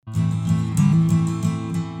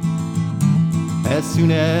As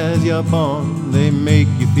soon as you're born, they make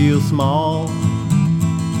you feel small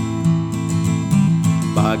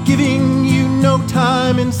by giving you no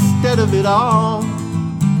time instead of it all.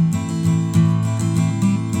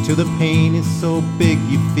 Till the pain is so big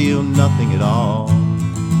you feel nothing at all.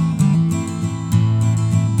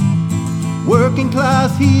 Working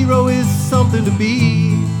class hero is something to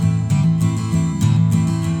be.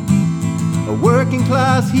 A working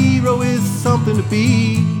class hero is something to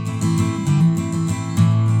be.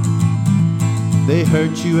 They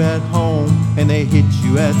hurt you at home and they hit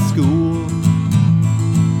you at school.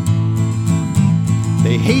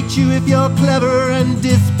 They hate you if you're clever and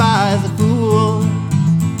despise a fool.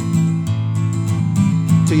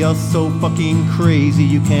 Till you're so fucking crazy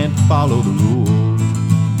you can't follow the rules.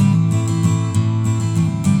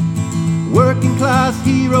 Working class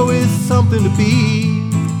hero is something to be.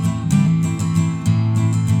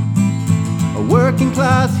 A working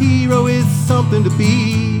class hero is something to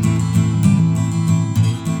be.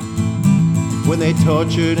 When they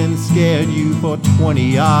tortured and scared you for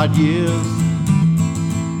 20-odd years,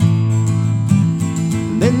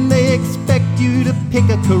 and then they expect you to pick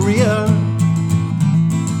a career.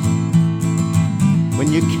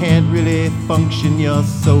 When you can't really function, you're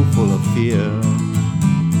so full of fear.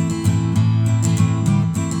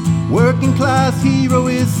 Working class hero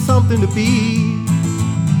is something to be.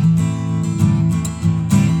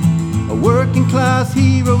 A working class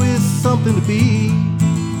hero is something to be.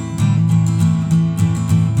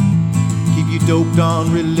 Keep you doped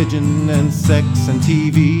on religion and sex and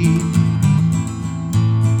TV.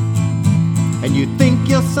 And you think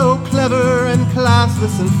you're so clever and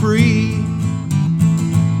classless and free.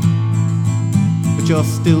 But you're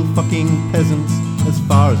still fucking peasants as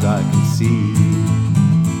far as I can see.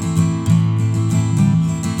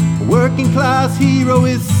 A working class hero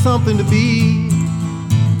is something to be.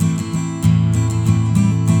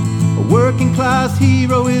 A working class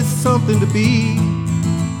hero is something to be.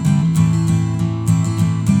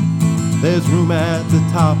 There's room at the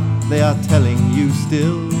top, they are telling you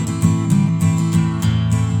still.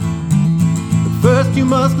 But first you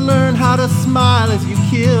must learn how to smile as you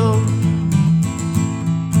kill.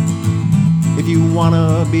 If you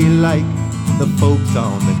wanna be like the folks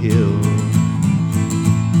on the hill.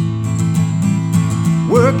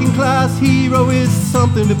 Working class hero is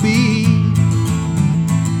something to be.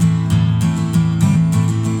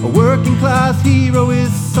 A working class hero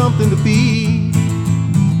is something to be.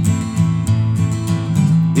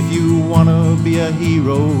 If you wanna be a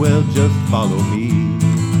hero, well, just follow me.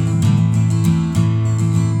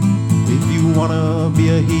 If you wanna be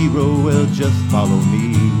a hero, well, just follow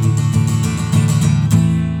me.